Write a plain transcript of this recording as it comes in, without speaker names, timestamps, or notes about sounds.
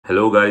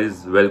Hello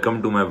guys,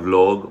 welcome to my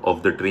vlog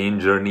of the train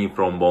journey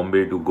from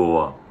Bombay to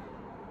Goa.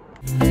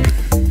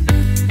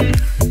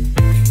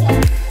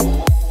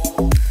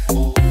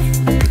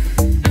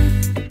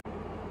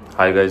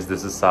 Hi guys,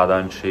 this is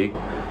Sadan Sheikh.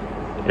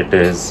 It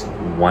is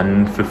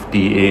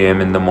 1:50 AM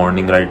in the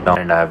morning right now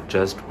and I have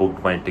just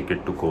booked my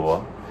ticket to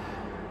Goa.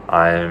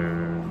 I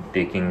am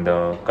taking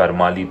the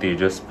Karmali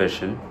Tejas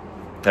Special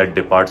that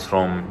departs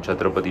from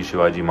Chhatrapati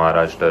Shivaji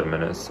Maharaj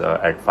terminus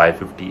at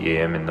 5:50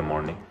 AM in the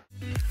morning.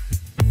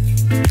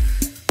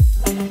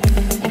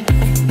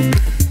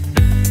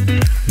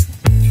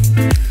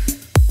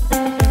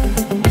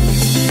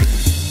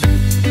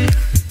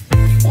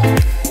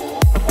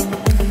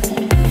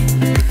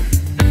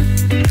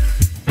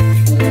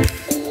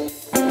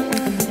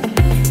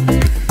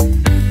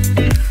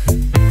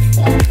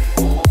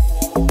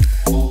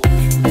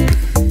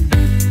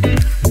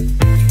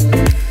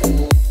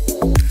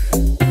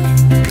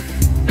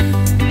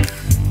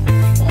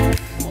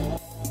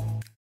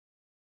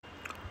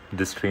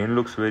 This train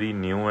looks very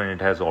new and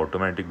it has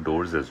automatic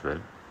doors as well.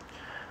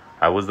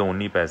 I was the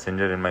only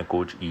passenger in my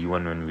coach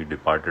E1 when we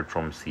departed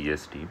from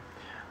CST.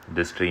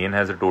 This train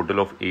has a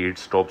total of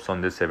 8 stops on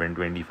this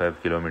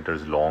 725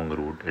 kilometers long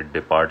route. It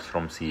departs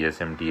from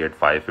CSMT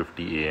at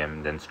 5:50 AM,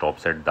 then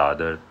stops at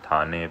Dadar,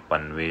 Thane,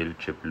 Panvel,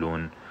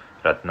 Chiplun,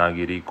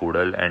 Ratnagiri,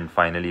 Kudal and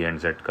finally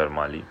ends at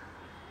Karmali.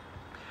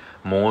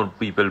 More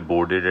people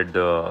boarded at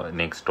the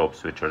next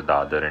stops, which are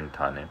Dadar and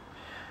Thane.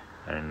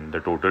 And the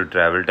total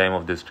travel time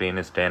of this train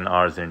is 10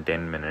 hours and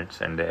 10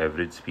 minutes and the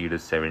average speed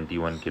is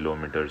 71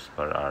 kilometers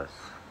per hour.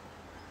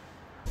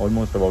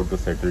 Almost about to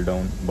settle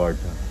down,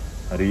 but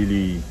a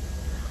really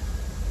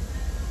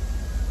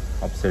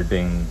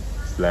upsetting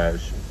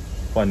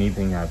 / funny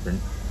thing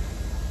happened.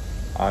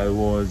 I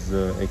was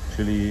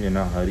actually in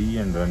a hurry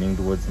and running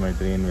towards my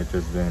train, which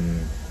is when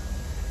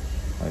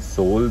my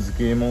soles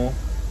came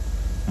off.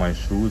 My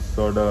shoes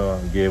sort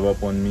of gave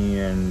up on me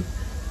and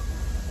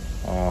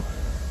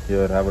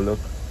here, have a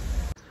look.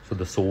 So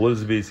the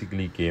soles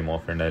basically came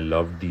off and I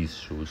loved these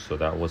shoes, so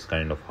that was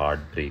kind of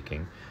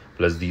heartbreaking.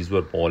 Plus these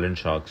were pollen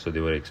sharks, so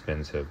they were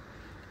expensive.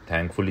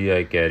 Thankfully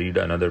I carried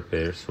another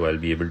pair, so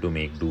I'll be able to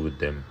make do with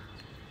them.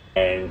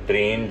 And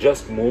train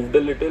just moved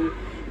a little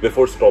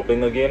before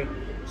stopping again,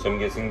 so I'm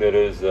guessing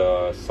there is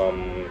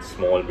some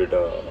small bit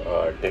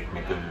of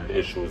technical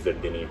issues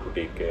that they need to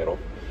take care of.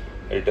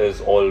 It is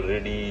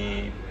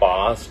already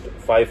past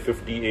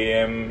 5:50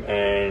 AM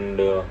and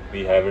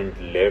we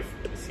haven't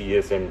left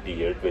CSMT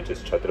yet, which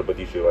is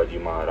Chhatrapati Shivaji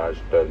Maharaj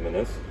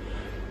terminus,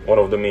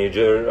 one of the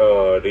major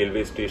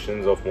railway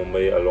stations of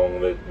Mumbai, along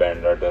with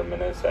Bandra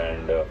terminus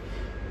and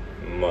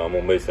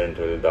Mumbai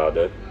Central,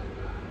 Dadar.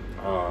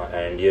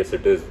 And yes,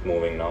 it is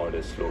moving now. It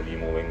is slowly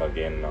moving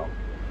again now.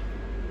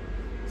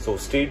 So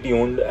stay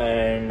tuned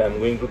and I'm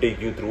going to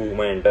take you through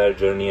my entire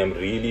journey. I'm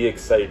really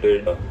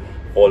excited.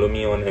 Follow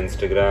me on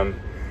Instagram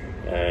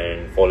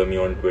and follow me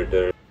on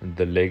Twitter.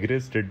 The leg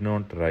rest did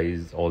not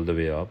rise all the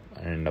way up,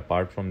 and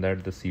apart from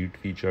that the seat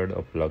featured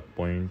a plug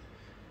point,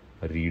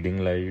 reading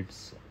lights,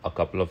 a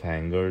couple of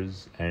hangers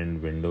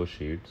and window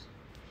shades.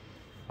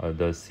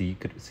 The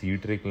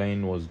seat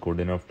recline was good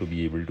enough to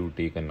be able to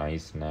take a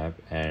nice nap,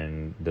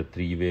 and the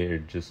 3-way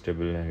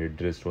adjustable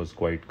headrest was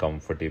quite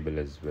comfortable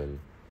as well.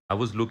 I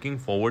was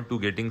looking forward to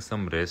getting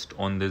some rest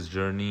on this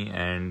journey,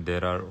 and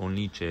there are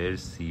only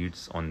chairs,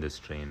 seats on this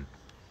train.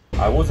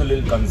 I was a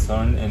little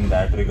concerned in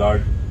that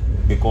regard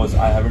because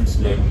I haven't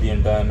slept the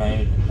entire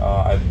night.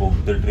 I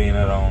booked the train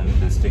around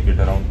this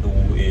ticket around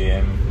 2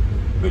 AM,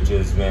 which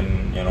is when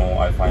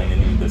I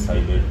finally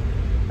decided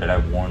that I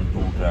want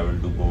to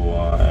travel to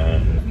Goa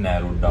and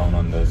narrowed down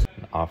on this.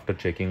 After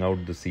checking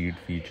out the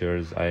seat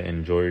features, I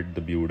enjoyed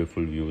the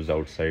beautiful views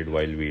outside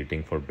while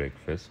waiting for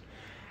breakfast.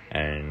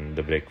 And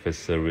the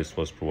breakfast service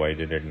was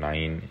provided at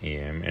 9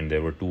 AM and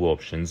there were 2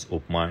 options,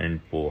 upma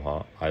and poha.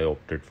 I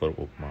opted for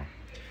upma.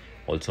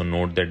 Also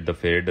note that the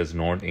fare does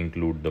not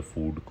include the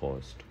food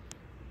cost.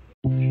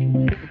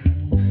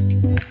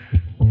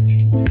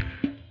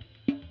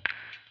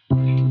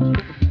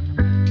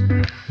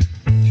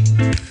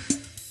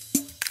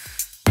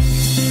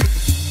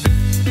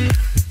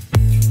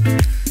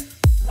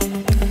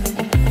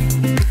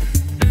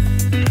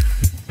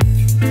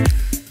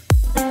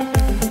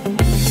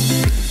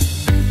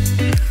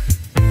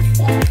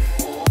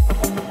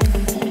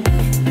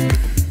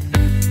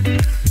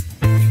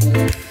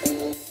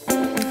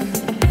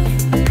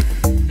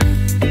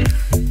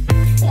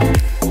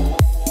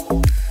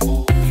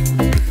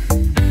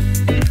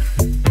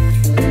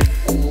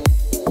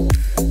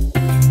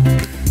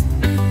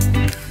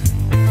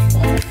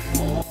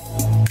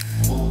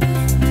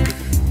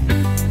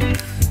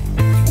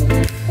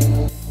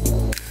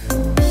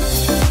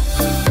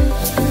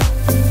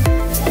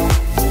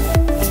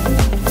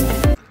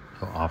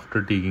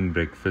 After taking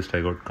breakfast,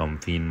 I got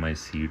comfy in my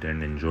seat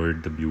and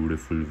enjoyed the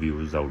beautiful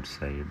views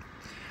outside.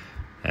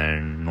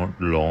 And not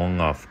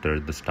long after,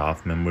 the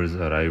staff members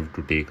arrived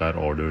to take our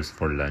orders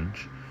for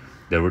lunch.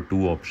 There were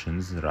 2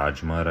 options,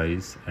 Rajma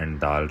rice and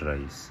Dal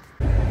rice.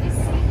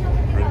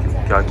 Thank you.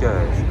 क्या क्या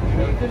है?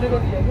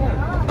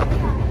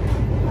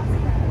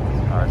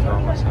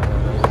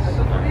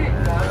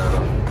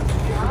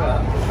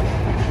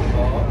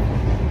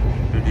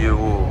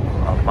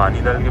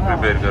 पानी डाल के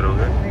prepare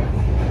करोगे?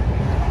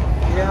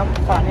 ये हम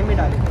पानी में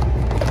डालेंगे।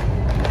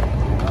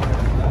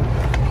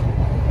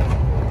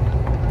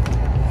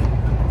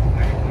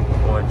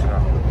 ओ अच्छा,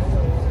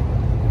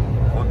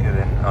 ओके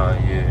देन।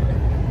 ये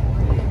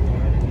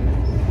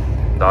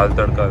दाल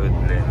तड़का विद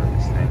प्लेन,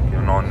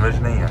 नॉन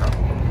वेज नहीं है ना?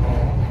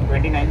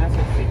 29 ना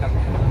 60 का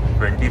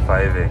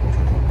 25 है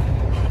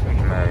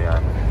क्योंकि मैं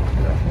यहाँ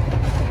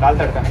दाल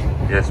तड़का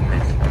नहीं। Yes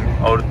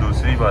please. और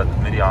दूसरी बात,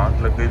 मेरी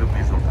आँख लग गई तो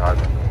प्लीज़ उठा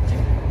दें,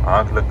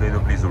 आँख लग गई तो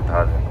प्लीज़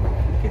उठा दें।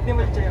 कितने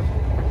बजे चाहिए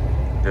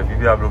आपको? जब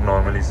भी आप लोग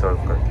नॉर्मली सर्व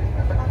करते हैं।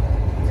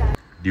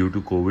 Due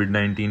to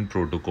COVID-19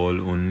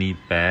 protocol, only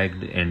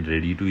packed and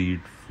ready to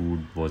eat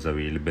food was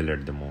available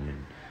at the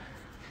moment.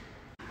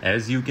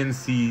 As you can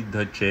see,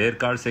 the chair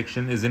car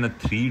section is in a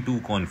 3-2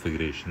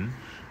 configuration.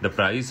 The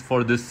price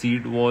for this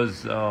seat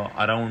was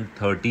around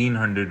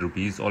 1300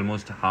 rupees,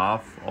 almost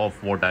half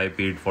of what I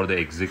paid for the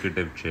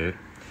executive chair.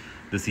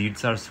 The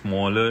seats are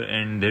smaller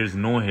and there's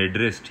no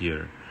headrest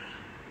here.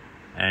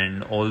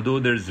 And although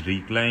there's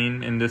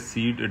recline in the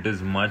seat, it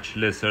is much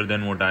lesser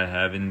than what I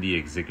have in the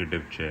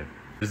executive chair.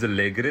 There's a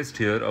leg rest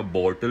here, a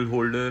bottle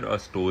holder, a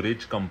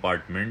storage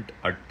compartment,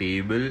 a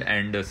table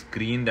and a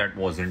screen that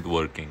wasn't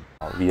working.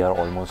 We are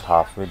almost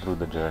halfway through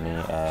the journey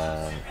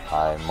and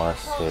I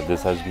must say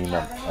this has been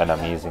an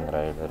amazing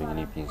ride, a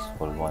really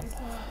peaceful one.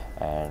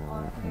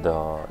 And the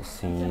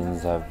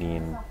scenes have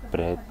been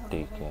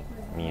breathtaking.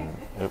 I mean,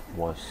 it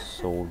was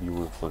so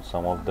beautiful.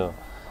 Some of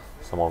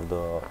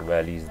the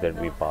valleys that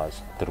we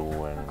passed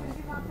through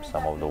and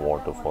some of the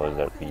waterfalls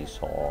that we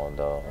saw,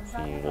 the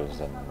fields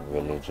and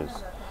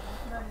villages.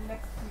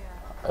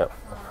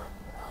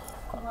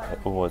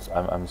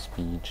 I'm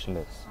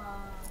speechless.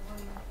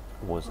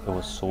 It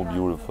was so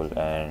beautiful.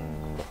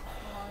 And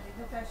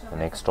the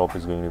next stop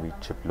is going to be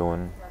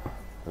Chiploon,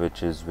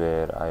 which is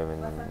where I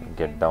will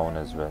get down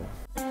as well.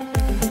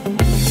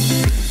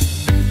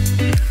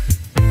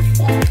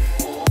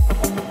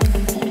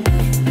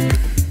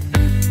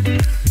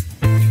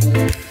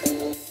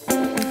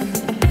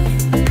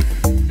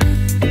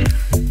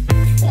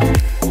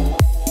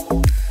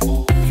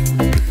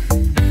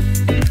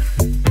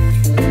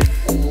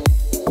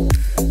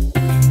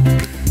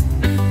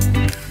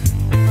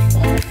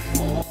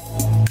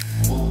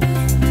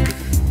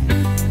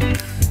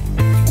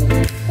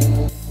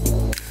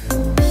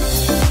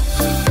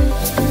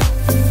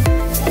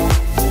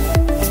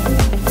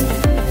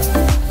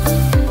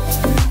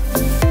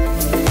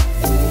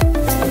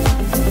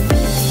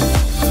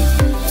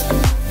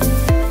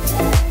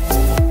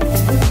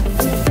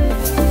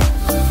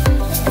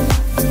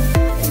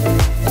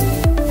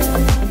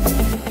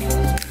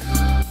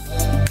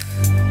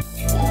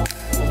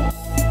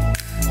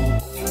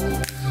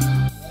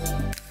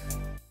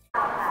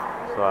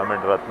 So I'm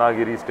at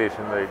Ratnagiri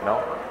station right now.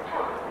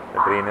 The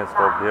train has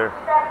stopped here.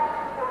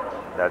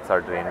 That's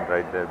our train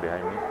right there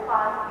behind me.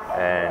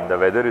 And the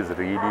weather is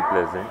really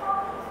pleasant.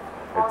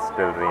 It's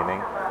still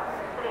raining.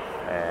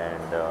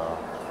 And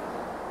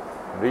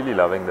I'm really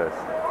loving this.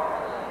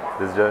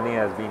 This journey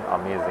has been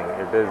amazing.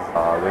 It is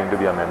going to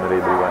be a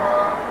memorable one.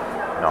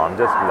 No, I'm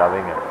just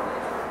loving it.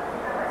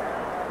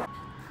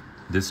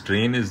 This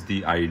train is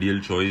the ideal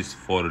choice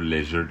for a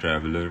leisure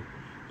traveler.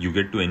 You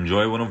get to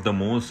enjoy one of the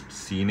most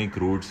scenic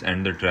routes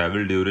and the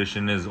travel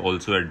duration is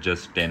also at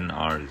just 10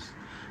 hours.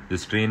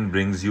 This train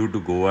brings you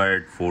to Goa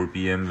at 4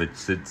 p.m. which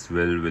sits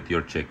well with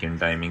your check-in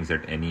timings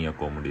at any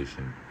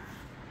accommodation.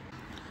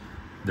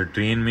 The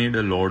train made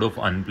a lot of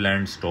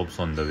unplanned stops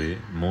on the way,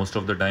 most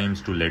of the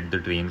times to let the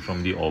train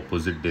from the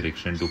opposite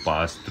direction to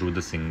pass through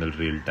the single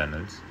rail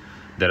tunnels.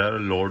 There are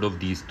a lot of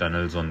these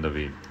tunnels on the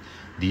way.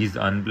 These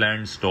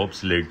unplanned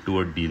stops led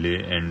to a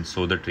delay and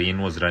so the train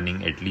was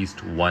running at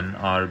least 1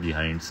 hour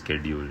behind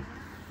schedule.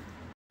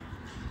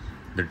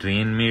 The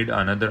train made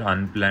another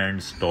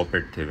unplanned stop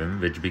at Thivim,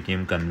 which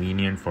became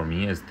convenient for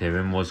me as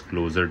Thivim was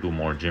closer to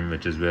Morjim,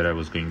 which is where I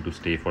was going to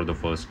stay for the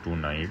first 2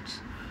 nights.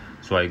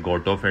 So I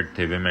got off at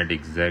Thivim at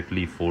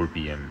exactly 4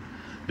 p.m.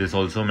 This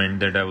also meant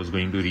that I was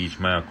going to reach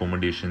my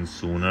accommodation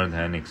sooner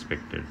than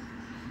expected.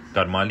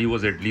 Karmali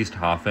was at least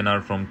half an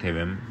hour from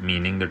Thivim,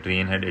 meaning the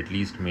train had at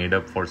least made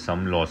up for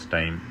some lost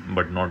time,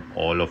 but not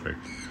all of it.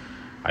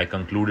 I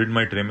concluded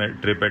my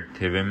trip at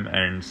Thivim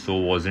and so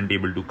wasn't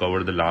able to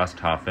cover the last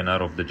half an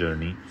hour of the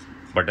journey,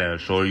 but I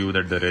assure you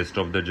that the rest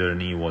of the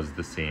journey was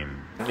the same.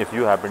 If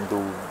you happen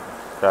to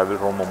travel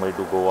from Mumbai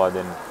to Goa,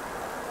 then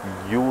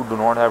you do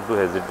not have to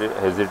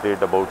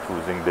hesitate about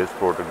choosing this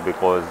product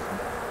because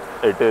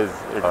it is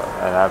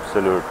an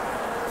absolute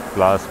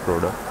class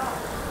product.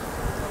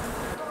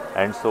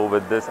 And so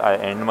with this I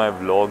end my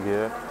vlog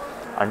here.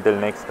 Until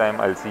next time,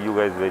 I'll see you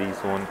guys very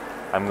soon.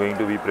 I'm going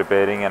to be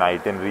preparing an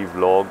itinerary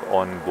vlog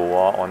on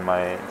Goa on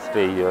my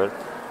stay here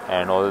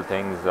and all the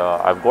things.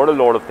 I've got a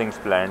lot of things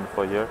planned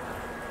for here,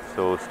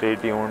 so stay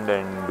tuned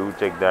and do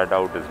check that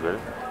out as well.